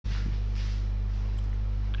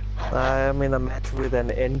I am in a match with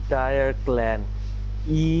an entire clan.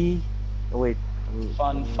 Wait.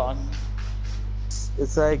 Fun.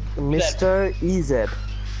 It's like Mr. EZ.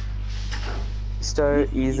 Mr.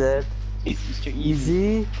 EZ. Mr.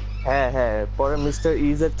 Easy. হ্যাঁ পরে Mr.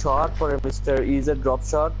 EZ shot, পরে Mr. EZ drop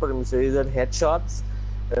shot, পরে Mr. EZ headshots,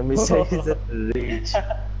 Mr. EZ reach.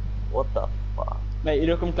 What the fuck? ভাই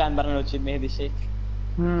এরকম plan বানানো উচিত মেহেদি Sheikh.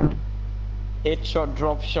 Headshot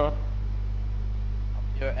drop shot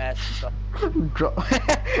Your ass shot.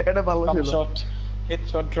 এটা ভালো কাম ছিল। Shot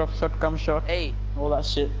headshot drop shot come shot Hey, all that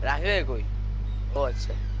shit রাখবে কই? ও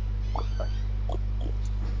আচ্ছা।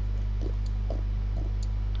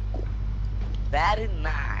 Very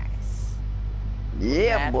nice.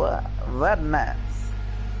 Yeah Man. boy, very nice.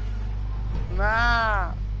 না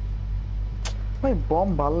ভাই বম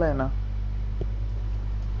ভালো লাগে না।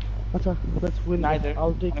 আচ্ছা let's win. neither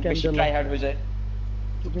I'll take অনেক বেশি Candela. ট্রাই হার্ড হয়ে যায়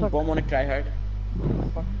বম অনেক try hard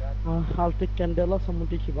I'll take Candela, someone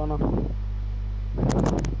take Hibana.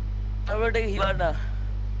 আমারটা হিবানা।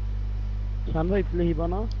 Shan bhai play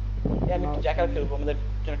Hibana. আমি একটু জ্যাকার খেলবো আমাদের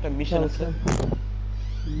জন্য একটা মিশন আছে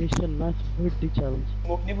Mission match birthday challenge.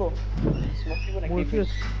 Smoke নিব নাকি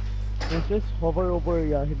Morpheus hover over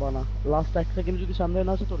Hibana. Last 1 second যদি সামনে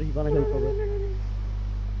না আসে তোর Hibana খেলতে হবে।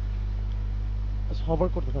 Just hover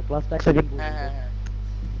করতে থাক last 1 second। হ্যাঁ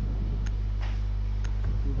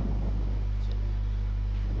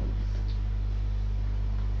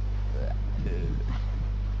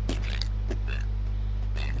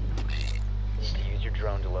Use your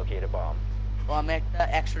drone to locate a bomb. ও আমি একটা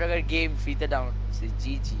 100 টাকার গেম ফ্রিতে ডাউনলোড করছি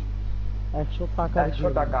জিজি 100 টাকা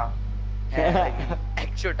 100 টাকা। হ্যাঁ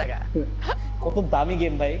 100 টাকা কত দামি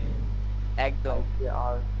গেম ভাই একদম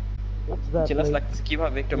আর What's that? জেলাস like লাগতেছে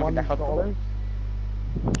কিভাবে একটু আমাকে দেখাও তো $1?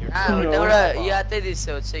 হ্যাঁ ওটা ওরা ইয়াতে দিচ্ছে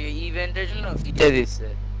হচ্ছে ইভেন্টের জন্য ফ্রিতে দিচ্ছে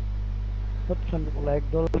What kind of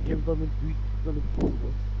 $1 game তো আমি 2 করবো।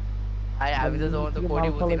 আমি তো তোমার তো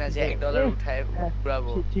কোটিপতি না যে $1 উঠায় পুরাবো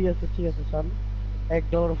ঠিক আছে শান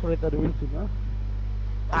 $1 উপরে তার উইলছি না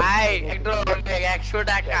ভাই $1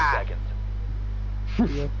 100 টাকা 10 seconds.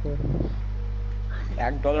 ঠিক আছে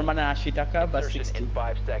 $1 মানে 80 টাকা বা Insertion 60 in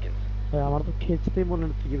 5 seconds. ভাই আমার তো খেচতেই মনে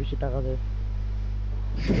হচ্ছে কি বেশি টাকা দেয়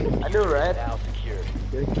I know right? Now secured.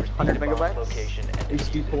 100 Bomb megabytes. location and HD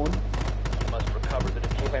defuse it. phone. You must recover the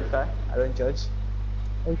diffuser. I don't judge.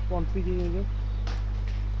 ওই ফোন পিকে গিয়ে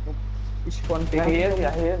Which phone pick here?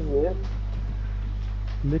 Yeah.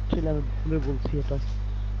 Literally আমি ভুলে বলছি এটা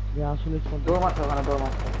যে আসলে ফোন Door mat.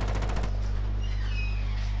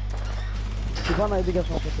 হিবানা এদিকে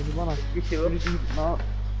আসো আসো হিবানা কি ছিল? না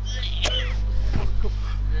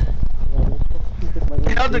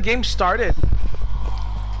How the game started?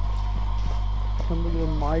 something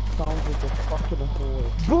in my sound like a fucking hole.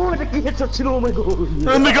 Bro, এটা কি হেডশট ছিল? Oh my god.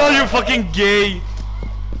 Oh my god, you're fucking gay!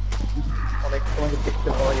 অনেক তোমাকে দেখতে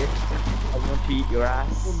পাওয়া যায়। I want to eat your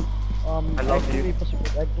ass. I love you.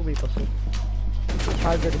 একদমই পাশে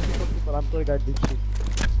টার্গেট কি করতে পার আমি তোর গাইড দিচ্ছি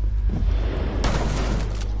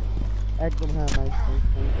একদম হ্যাঁ নাইস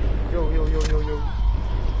Yo.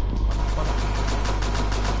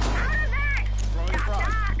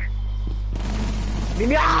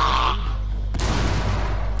 Mimi!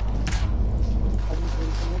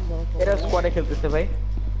 এরা স্কোয়াডে খেলতেছে ভাই।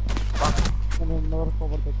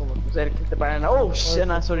 কভার এরা খেলতে পারে না। Oh shit,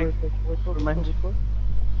 না sorry.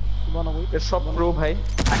 এরা সব প্রো ভাই।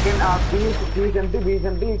 I can be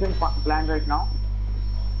blind right now.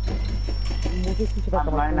 I'm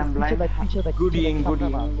blind. Gooding.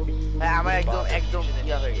 হ্যাঁ আমার একদম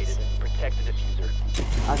ইয়া হয়ে গেছে Protect the diffuser.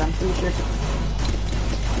 I can see shit.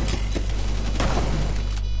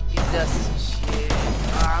 It's just shit.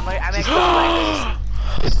 আমি একদম blind হয়ে গেছি।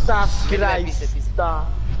 Christ.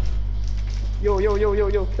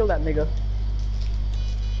 Yo, kill that nigga.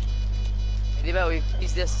 মেহেদি ভাই ওই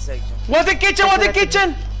পিস দিয়েছে একজন What's the kitchen?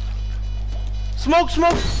 Smoke!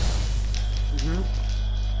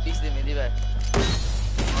 Piece দে মেহেদি ভাই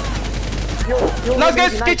Last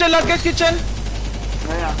guy's kitchen!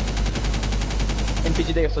 NPG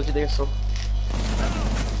de eso.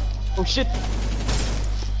 Oh shit.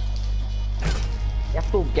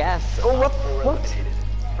 Eto gas. Oh what?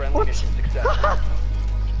 Friendly mission success.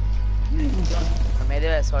 মেহেদি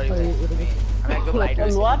ভাই সরি ভাই আমি একদম লাইট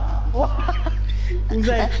হয়েছি What?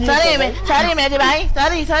 sorry মেহেদি ভাই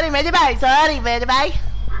sorry মেহেদি ভাই sorry মেহেদি ভাই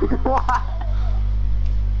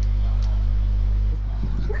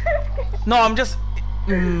No, I'm just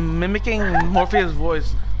mimicking Morpheus' voice.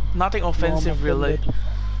 Nothing offensive, really.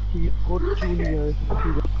 He's good junior. He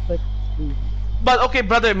respects me. But okay,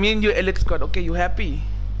 brother, me and you elite squad. Okay, you happy?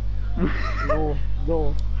 No.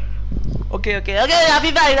 Okay,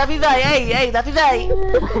 Rafi bhai, hey, Rafi bhai.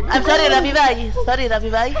 I'm sorry, Rafi bhai. Sorry, Rafi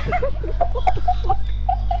bhai.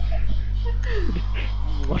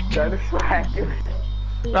 That is fact.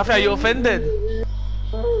 Rafi, are you offended?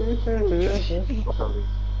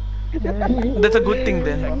 That's a good thing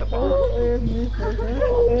then. Protect the bomb.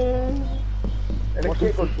 এটা What K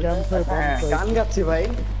is করছে? this campfire bomb হ্যাঁ, site? গান গাচ্ছি ভাই।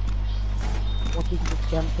 What is this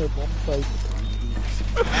campfire bomb site?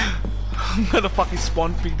 I'm gonna fucking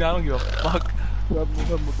spawn peek down. I don't give a fuck. Let's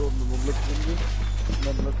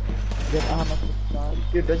get Ahmad to start.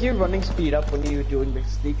 Dude, does your running speed up when you're doing the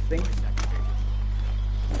sneak thing?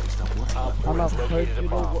 Op 4 I'm has not located a you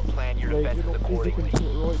know bomb. what, Plan your like, you defenses know, physical accordingly.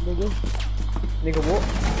 right, nigga? Nigga, what?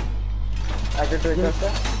 I could do it just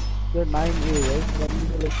that. They're 9A, right? That means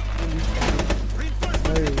they're like fully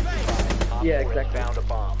Op Yeah, 4 has exactly. found a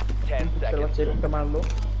bomb. 10 Chalo, seconds. chalo, tomarlo.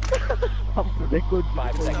 they could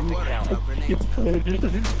 5 seconds to count.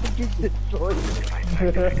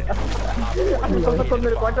 কতক্ষণ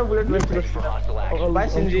ধরে কয়টা bullet West করছি? Hostile action. Bye,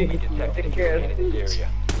 Shinji. Detected Take care. in this area.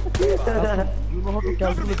 You know how to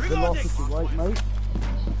calculate velocity, right, mate?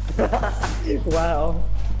 Wow.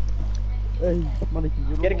 Hey, Maniki, you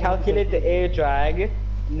know You gotta how to calculate the air drag,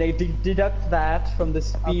 and they deduct that from the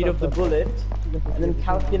speed of the bullet, and then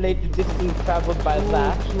calculate the distance traveled by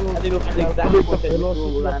that, and it'll be exactly what the velocity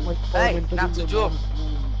will of land. my Hey, entering not to the joke.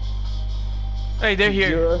 mountain. Hey, they're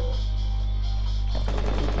here. Zero.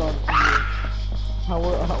 You can't see it. How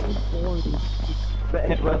important is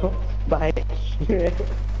Well, bye.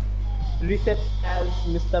 Reset as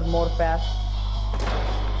Mr. Morfast.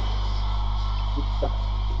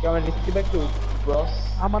 You want to respect to bros?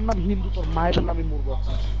 আমার নাম হিন্দু তোর মায়ের নামই মুরগা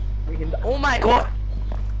Oh my god.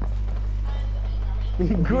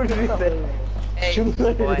 Good reset. Hey,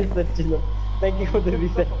 Super boy. reset, Chilo. Thank you for the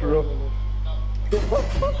reset, bro.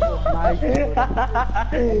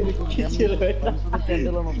 কি ছিল এটা?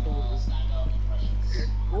 Candle নষ্ট করছিস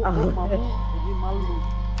ও মামু বুঝি মারলু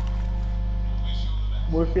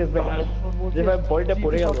Morpheus ভাই যেভাবে বডিটা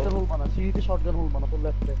পড়ে গেল শটগান হোল বানা সিরিতে শটগান হোল বানা তোর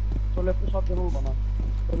লেফটে শটগান হোল বানা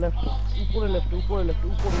তোর লেফটে উপরে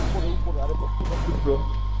আরে ব্রো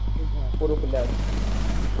পুরো ফুলে আছে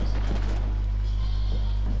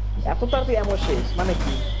এত তাড়াতাড়ি এমন শেষ মানে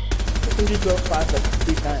কি 12 pass like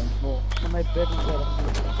 3 times no মানে bat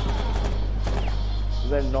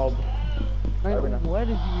the knob Where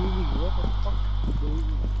is he using? What the fuck?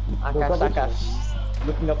 Akash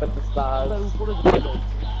looking up at the stars উপরে যাও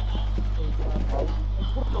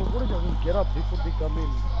উপরে যাও get up before they come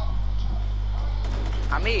in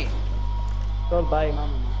আমি চল bye না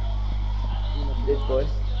this boy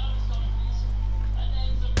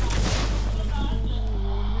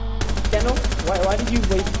কেন why did you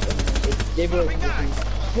wait Gabriel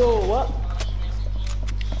yo what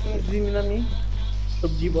Ziminami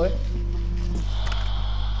Subji boy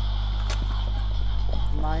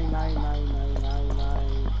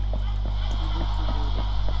 9999999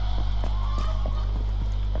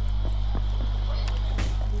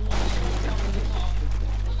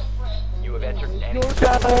 You have entered any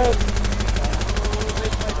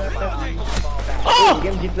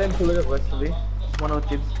game জিতলে আমি চলে যাবো অ্যাকচুয়ালি মনে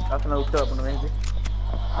হচ্ছে আপনার উঠতে পারবো না মেবি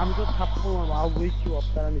আমি তো থাপ্পড় মারবো I'll wake you up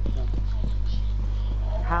তারা নিস না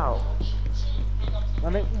how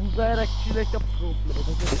মানে উজায়ের অ্যাকচুয়ালি একটা প্রবলেম এটা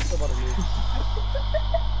তো বুঝতে পারবি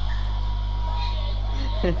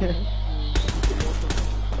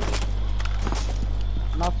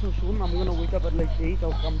Not so soon. I'm gonna wake up at like 8.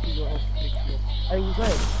 I'll come to your house to pick you up. Hey,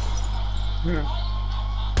 Uzair.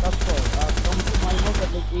 That's all. Come to my house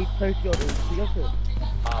at like 8:30 or 8. ঠিক আছে?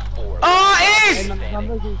 Op 4. Oh, Ace! And I'm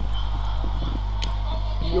like,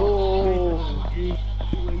 yo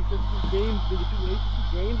two aces, 2 games, nigga. 2 aces,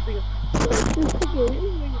 2 games, nigga. 2 aces, 2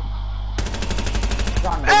 games, nigga.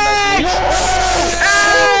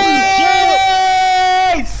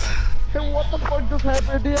 Ace! Hey, what the fuck just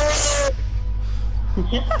happened here?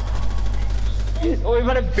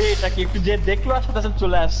 ওইবারে বেটা কি একটু যে দেখলো আসলে তাসব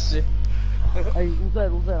চলে আসছে এই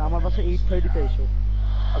উজার আমার বাসা 8:30 তে এসো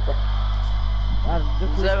আর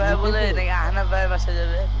বুঝা ভাই বলে নাকি আহনা ভাই বাসা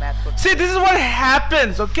যাবে ম্যাথ করতে See, this is what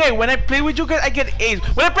happens, okay? When I play with you guys, I get A's.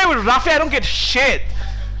 When I play with Rafi, I don't get shit.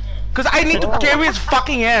 Cause I need to carry his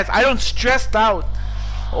fucking ass. I don't stressed out.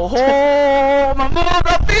 Oh, my mom,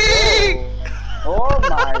 Rafi! oh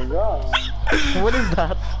my god what is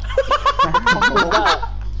that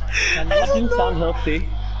that didn't sound healthy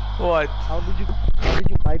What? how did you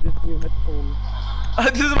buy this new headphone?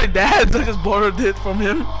 This is my dad. I just borrowed it from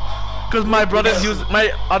him. Cause my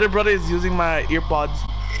other brother is using my earpods.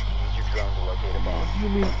 Use your drone to locate a bomb. You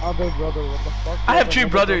mean other brother? What the fuck? I have 3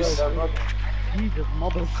 brothers. Jesus,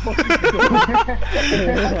 motherfucker.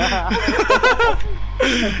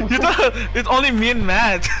 You thought it's only me and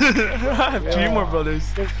Matt. I have three more brothers.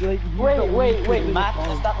 Just like, he's the Wait, only wait, kid wait, in the Matt? town.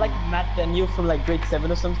 Is that like Matt Daniel from like grade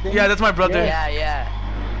 7 or something? Yeah, that's my brother. Yeah, yeah.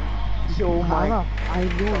 Yo, my. Anna, I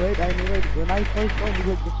know, right? When I first saw him,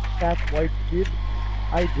 like this fat white kid,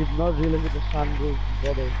 I did not realize it was Sandro's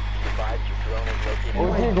brother. Advise your drone is located. Oh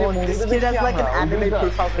my god, this kid has like an anime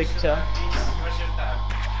profile picture.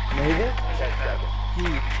 Maybe? 10 seconds.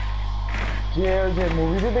 যে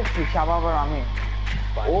মুভিতে দেখছি শাবাব আর আমি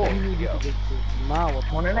 5 seconds to go. Now, what?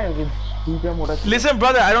 মনে নাই যে দুইটা মোটা ছিল। Listen,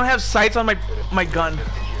 brother, I don't have sights on my gun.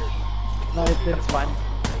 No, it's Fine.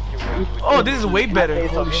 Oh, this is way better.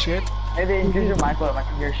 Holy shit. এই যে increase your mic volume, I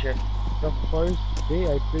can hear shit. the first day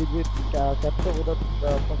I played with Captain with the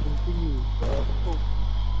fucking thingy.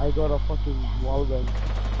 I got a fucking wall bang.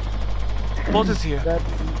 Boss is here. That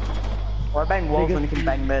Why bang walls when you can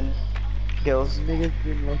bang men? Girls. niggas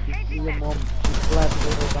been like his mom flat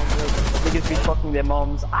over down there. Niggas be fucking their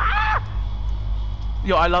moms. Ah!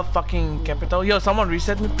 Yo, I love fucking Capital. Yo, someone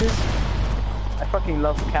reset me, please. I fucking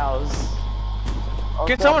love cows.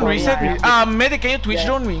 Can someone reset me? Medic, can you Twitch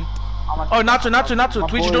drone me? Oh, Natsu,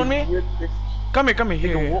 Twitch drone me? Come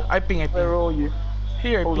here. I ping. Where are you?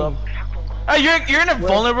 Here, I Hold ping. up. You're in a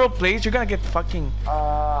vulnerable place. You're gonna get fucking.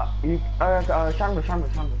 Shandu.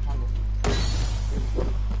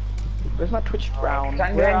 Where's my Twitch brown?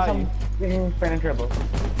 Stand Where behind are you? something penetrable.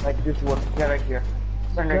 Like this one. Yeah, right here.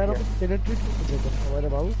 Stand right Where here. about penetrate where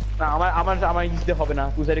about? না আমার দিতে হবে না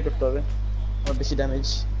পুজারি করতে হবে আমার বেশি damage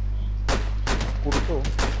পুরো তো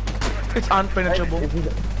It's unpenetrable.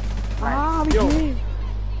 Yo.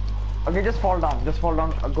 Okay, just fall down.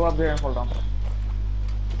 Go up there and fall down.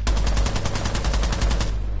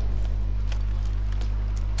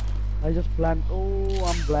 I just planned. Oh,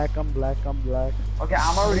 I'm black. Okay,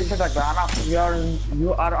 আমার reset লাগবে। Anna, you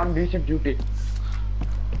are on reset duty.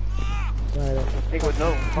 They would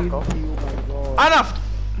know. Fuck off. Oh my god. Enough!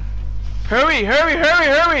 Hurry! I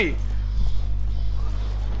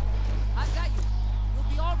got you. You'll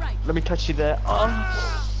be all right. Let me touch you there.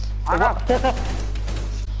 Anna,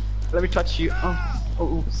 Let me touch you.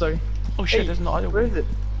 Oh, sorry. Oh shit, Hey, there's no other Where way. is it?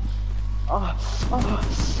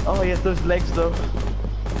 Oh yes, those legs though.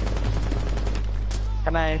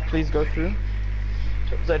 Can I please go through?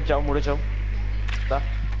 Jump, jump. Stop.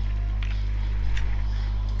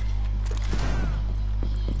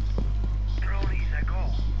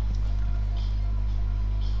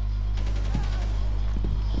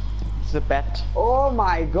 It's a bat. oh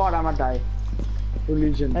my god, I'm gonna die.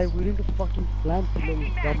 Collision. I willing to fucking plant to them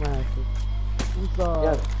dumbasses. Who's the?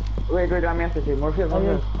 Yes. Wait, আমি আসতেছি। Morpheus, থামা।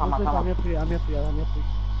 I'm here free. আমি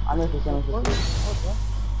আসতেছি।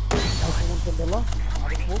 Someone can tell us.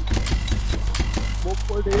 Smoke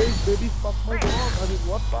for days, baby, fuck my dog. I mean,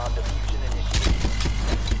 what? Bomb diffusion initiated.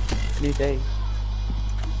 Any day.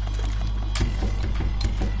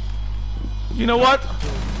 You know what?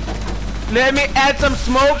 Let me add some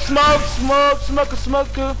smoke.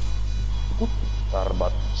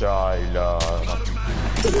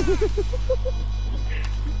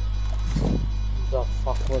 The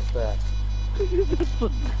fuck was that?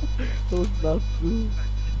 So nuts.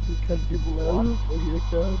 You can't give love.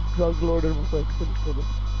 Like a drug lord and a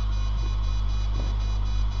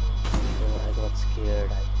I got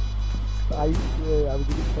scared. I swear, I'm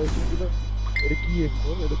getting first, you know. It's a key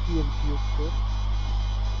info.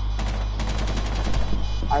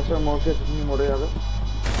 I saw Morpheus তুমি মরে যাবে।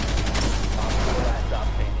 Stop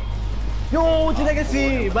standing. Yo, to legacy.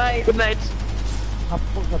 Bye. Good night.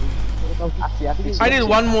 I need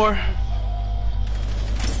one more.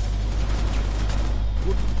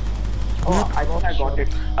 Oh, I think I got it.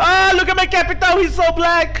 Ah, look at my Capital. He's so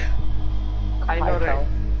black. I know, right?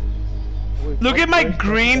 Look at my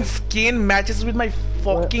green skin matches with my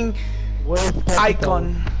fucking icon.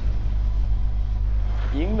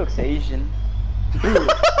 Ying looks Asian.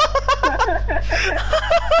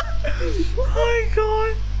 Oh my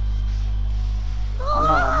god.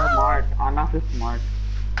 Anna is smart.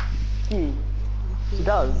 She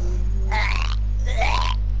does.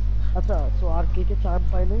 আচ্ছা, so আর কে চান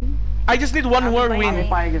পাই নাই? I just need one more আমি win.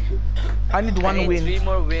 পাই গেছি। I need I one need win. 3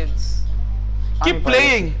 more wins. Keep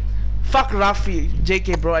playing. Fuck Rafi. JK,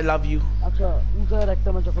 bro, I love you. আচ্ছা, উজার একটা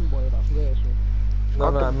match যখন বয় রাফি আসে। No,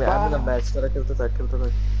 I'm in a match. খেলতে থাক।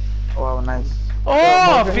 Wow, nice.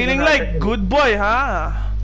 Oh, feeling like good boy, huh?